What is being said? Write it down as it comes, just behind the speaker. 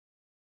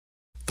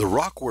The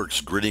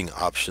RockWorks gridding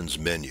options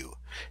menu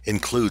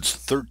includes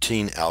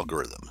 13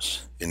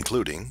 algorithms,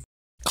 including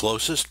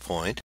closest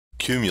point,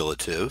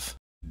 cumulative,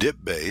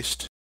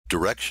 dip-based,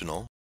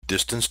 directional,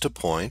 distance to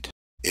point,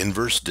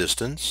 inverse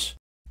distance,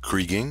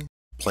 kriging,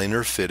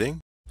 planar fitting,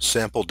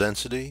 sample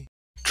density,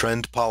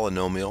 trend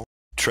polynomial,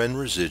 trend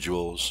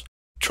residuals,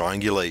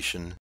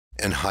 triangulation,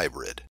 and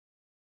hybrid.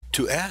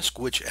 To ask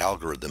which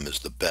algorithm is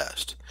the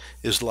best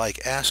is like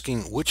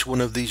asking which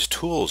one of these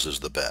tools is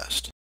the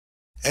best.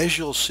 As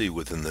you'll see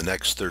within the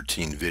next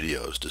 13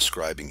 videos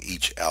describing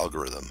each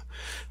algorithm,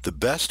 the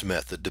best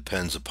method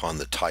depends upon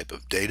the type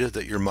of data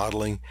that you're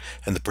modeling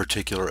and the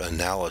particular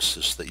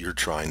analysis that you're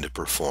trying to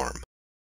perform.